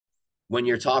when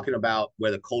you're talking about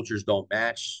where the cultures don't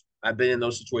match, I've been in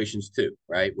those situations too,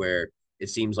 right? Where it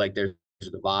seems like there's a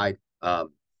divide. I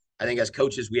think as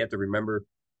coaches, we have to remember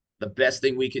the best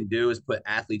thing we can do is put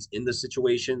athletes in the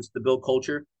situations to build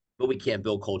culture, but we can't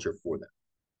build culture for them.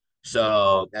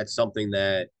 So that's something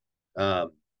that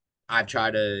um, I've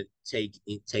tried to take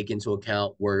into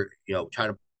account. Where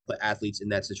trying to put athletes in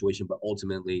that situation, but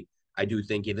ultimately, I do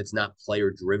think if it's not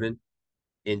player driven,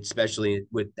 and especially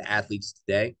with the athletes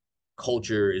today,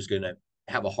 culture is going to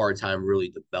have a hard time really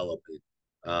developing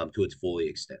to its full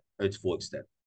extent.